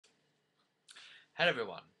Hello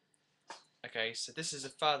everyone. Okay, so this is a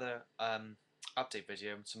further update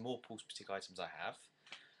video on some more Paul's Boutique items I have.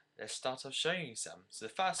 Let's start off showing you some. So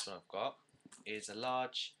the first one I've got is a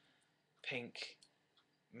large pink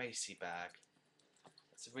Macy bag.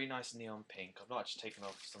 It's a really nice neon pink. I've not actually taken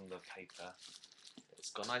off some of the paper.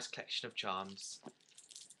 It's got a nice collection of charms,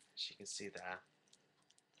 as you can see there.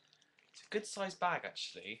 It's a good sized bag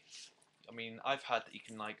actually. I mean, I've heard that you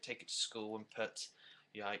can take it to school and put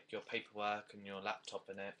your paperwork and your laptop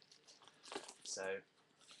in it. So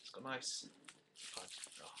it's got nice.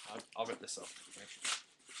 I'll rip this off. Okay.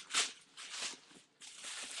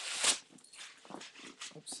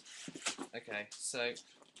 Oops. Okay, so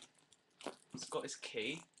it's got its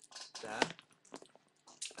key there.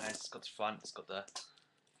 And it's got the front. It's got the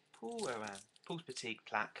Paul's Boutique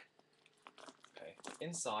plaque. Okay.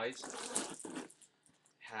 Inside it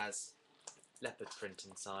has leopard print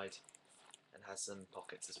inside and has some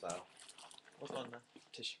pockets as well. What's on the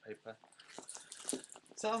tissue paper?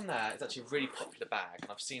 So on there, it's actually a really popular bag,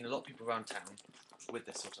 and I've seen a lot of people around town with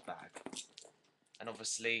this sort of bag. And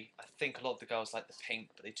obviously, I think a lot of the girls like the pink,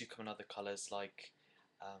 but they do come in other colours like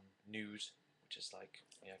nude, which is like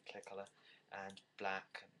clear colour, and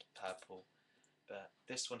black and purple. But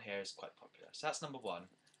this one here is quite popular. So that's number one.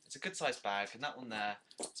 It's a good sized bag, and that one there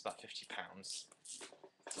is about £50.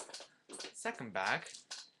 Second bag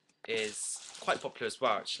is quite popular as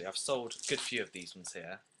well. Actually, I've sold a good few of these ones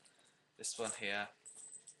here. This one here.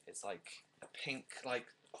 It's like a pink,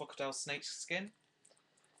 crocodile snake skin.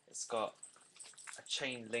 It's got a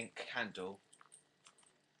chain link handle.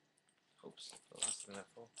 Oops, that's the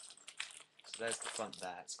level. So there's the front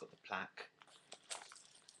there. It's got the plaque.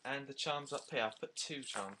 And the charms up here. I've put two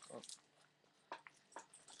charms. Oh.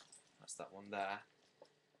 That's that one there.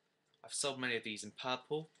 I've sold many of these in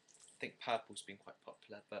purple. I think purple's been quite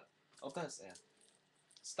popular, but there's there.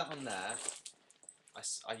 So that one there.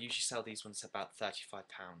 I usually sell these ones about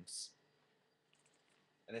 £35,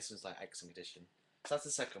 and this one's like excellent condition. So that's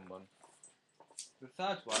the second one. The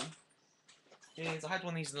third one is, I had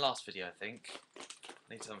one of these in the last video, I think.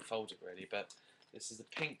 I need to unfold it really, but this is a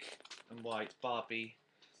pink and white Barbie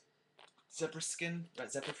zebra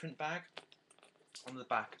print bag. On the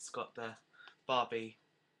back it's got the Barbie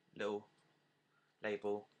little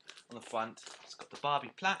label. On the front it's got the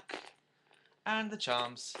Barbie plaque and the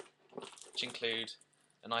charms, which include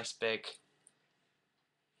a nice big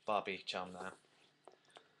Barbie charm there.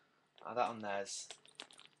 That one there's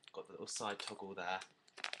got the little side toggle there,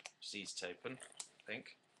 which is easy to open, I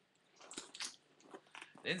think.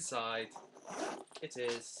 Inside it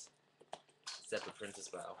is zebra print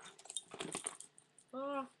as well.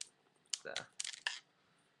 There.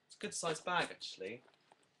 It's a good sized bag actually.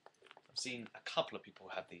 I've seen a couple of people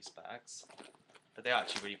have these bags, but they are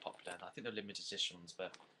actually really popular. I think they're limited editions,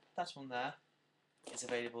 but that one there is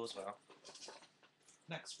available as well.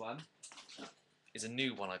 Next one is a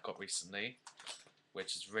new one I got recently,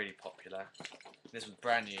 which is really popular. This one's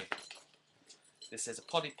brand new. This is a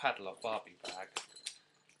Polly Padlock Barbie bag.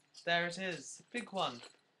 There it is, big one,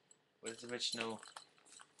 with its original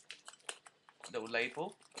little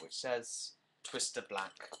label, which says Twister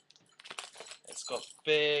Black. It's got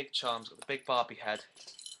big charms, got the big Barbie head.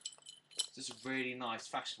 This is a really nice,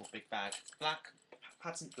 fashionable big bag. Black,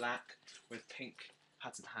 patent black, with pink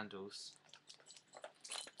patent handles.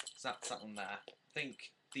 So that's that one there. I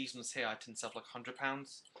think these ones here I tend to sell for like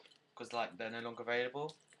 £100 because they're no longer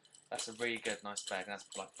available. That's a really good, nice bag, and that's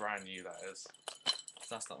like brand new, that is.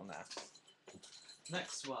 So that's that one there.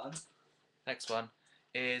 Next one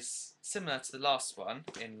is similar to the last one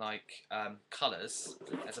in colours.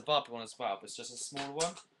 There's a Barbie one as well, but it's just a smaller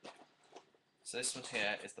one. So this one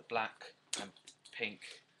here is the black and pink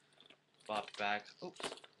Barbie bag. Oops,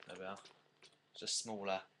 there we are. It's just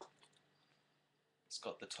smaller. It's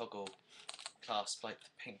got the toggle clasp like the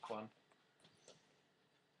pink one,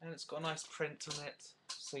 and it's got a nice print on it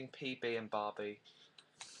saying PB and Barbie.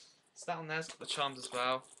 So that one there's got the charms as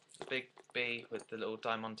well, the big B with the little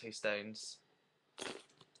diamante stones.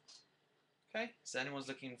 Okay, so anyone's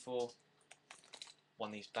looking for one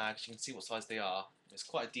of these bags, you can see what size they are. It's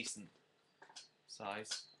quite a decent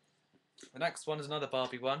size. The next one is another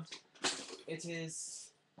Barbie one. It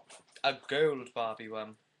is a gold Barbie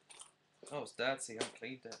one. Oh, it's dirty, I haven't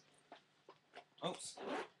cleaned it. Oops.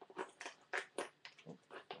 Oh,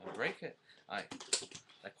 I'll break it. Aye,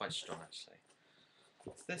 they're quite strong actually.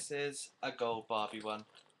 So this is a gold Barbie one.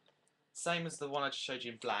 Same as the one I just showed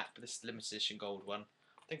you in black, but this is the limited edition gold one.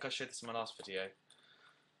 I think I showed this in my last video,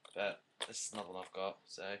 but this is another one I've got,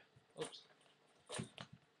 so, oops.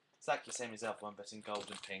 Exactly the same as the other one, but in gold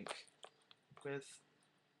and pink, with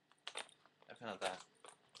everything like that.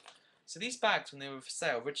 So these bags, when they were for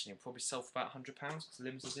sale originally, probably sold for about £100 because of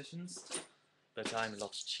limited editions, but I'm a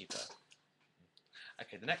lot cheaper.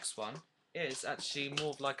 Okay, the next one is actually more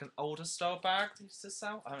of like an older style bag they used to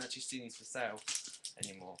sell. I haven't actually seen these for sale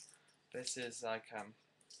anymore. This is like, I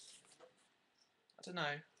don't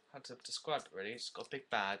know how to describe it really. It's got a big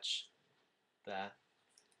badge there.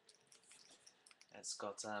 It's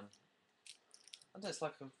got, I don't know, it's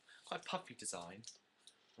like a quite puffy design.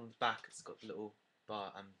 On the back it's got the little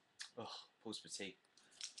bar, Paul's Boutique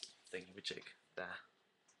thingy-majig there.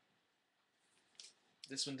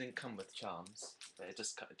 This one didn't come with charms, but it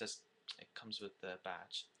comes with the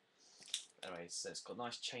badge. Anyway, so it's got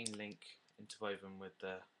nice chain link interwoven with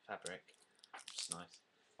the fabric, which is nice.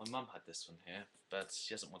 My mum had this one here, but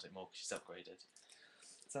she doesn't want it more because she's upgraded.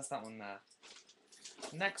 So that's that one there.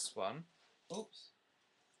 Next one, oops,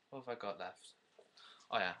 what have I got left?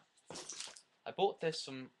 Oh yeah, I bought this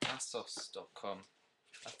from ASOS.com.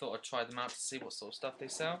 I thought I'd try them out to see what sort of stuff they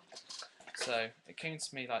sell. So it came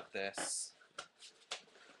to me like this,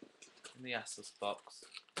 in the ASOS box.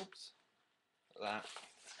 Oops, like that.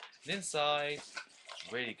 And inside,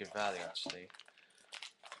 really good value actually,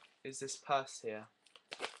 is this purse here.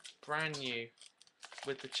 Brand new,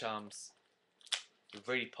 with the charms. A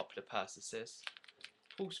really popular purse this is.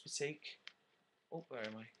 Paul's Boutique. Oh, where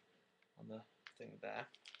am I? On the thing there.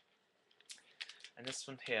 And this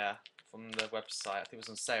one here, from the website, I think it was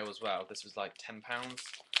on sale as well. This was like £10,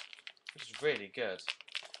 which is really good.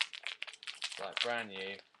 Like brand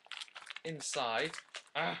new. Inside,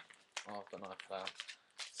 oh, I've got a knife out.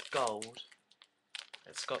 It's gold.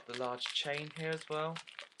 It's got the large chain here as well,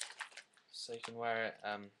 so you can wear it,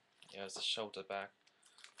 as a shoulder bag.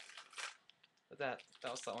 But that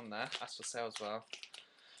was that one there. That's for sale as well.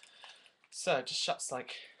 So it just shuts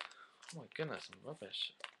like, oh my goodness, I'm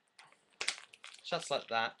rubbish. Shuts like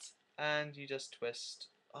that, and you just twist.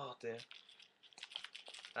 Oh dear,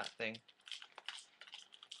 that thing.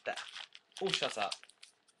 There, all shut up.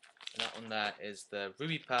 And that one there is the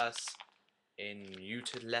ruby purse in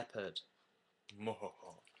muted leopard.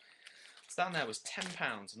 So down there was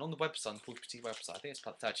 £10, and on the website, on the Paul's Boutique website, I think it's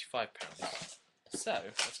about £35. So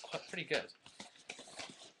that's quite pretty good.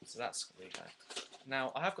 So that's really good.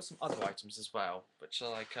 Now I have got some other items as well, which are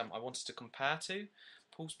like I wanted to compare to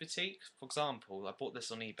Paul's Boutique. For example, I bought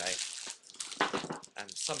this on eBay, and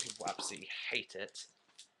some people absolutely hate it,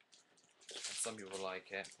 and some people like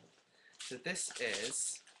it. So this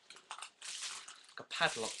is a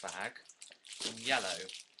padlock bag in yellow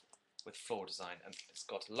with floral design, and it's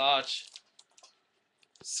got a large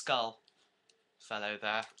skull fellow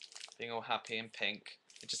there, being all happy in pink.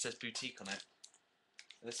 It just says boutique on it.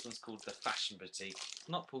 And this one's called the Fashion Boutique.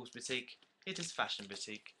 Not Paul's Boutique, it is Fashion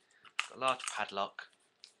Boutique. It's got a large padlock.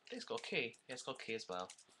 I think it's got a key. Yeah, it's got a key as well.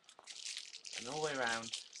 And all the way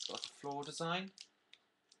around, it's got a floral design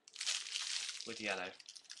with yellow.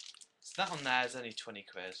 So that one there is only 20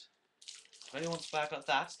 quid. If anyone wants a bag like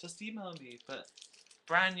that, just email me. But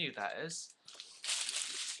brand new that is.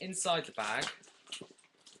 Inside the bag,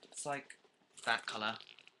 it's like that colour.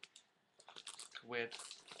 Weird.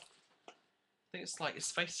 I think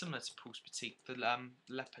it's very similar to Paul's Boutique, the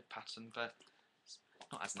leopard pattern, but it's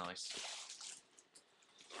not as nice.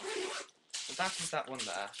 But that is that one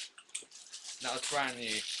there. That was brand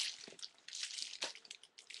new.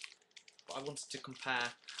 But I wanted to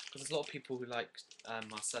compare, because there's a lot of people who like are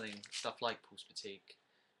selling stuff like Paul's Boutique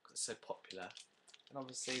because it's so popular, and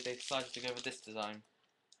obviously they decided to go with this design.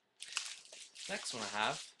 Next one I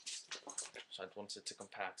have, which I wanted to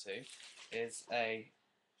compare to, is a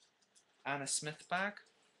Anna Smith bag.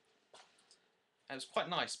 And it was quite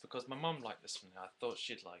nice because my mum liked this one. I thought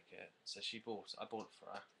she'd like it, so I bought it for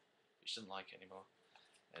her. But she didn't like it anymore.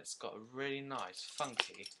 It's got a really nice,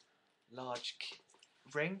 funky, large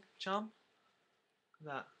ring charm.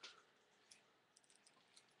 Look at that.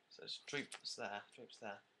 So it droops there.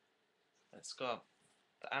 And it's got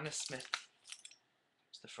the Anna Smith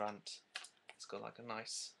to the front. It's got like a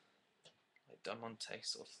nice, like diamante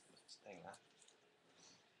sort of thing there.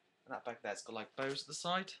 And that bag there's got like bows at the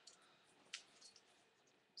side.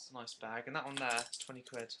 It's a nice bag, and that one there is 20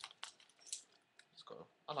 quid.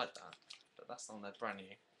 I like that, but that's the one there, brand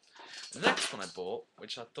new. The next one I bought,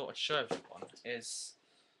 which I thought I'd show everyone, is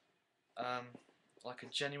like a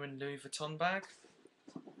genuine Louis Vuitton bag.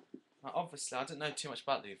 Now, obviously, I don't know too much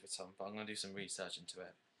about Louis Vuitton, but I'm going to do some research into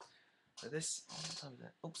it. So this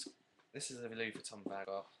is a Louis Vuitton bag.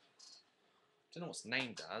 I don't know what's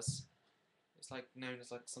named as. It's like known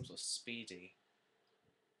as like some sort of speedy.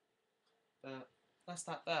 But that's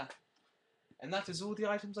that there. And that is all the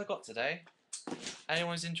items I got today.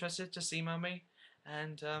 Anyone's interested, just email me,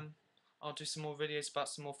 and I'll do some more videos about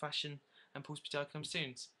some more fashion and Paul's Beauty items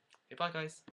soon. Okay, bye guys.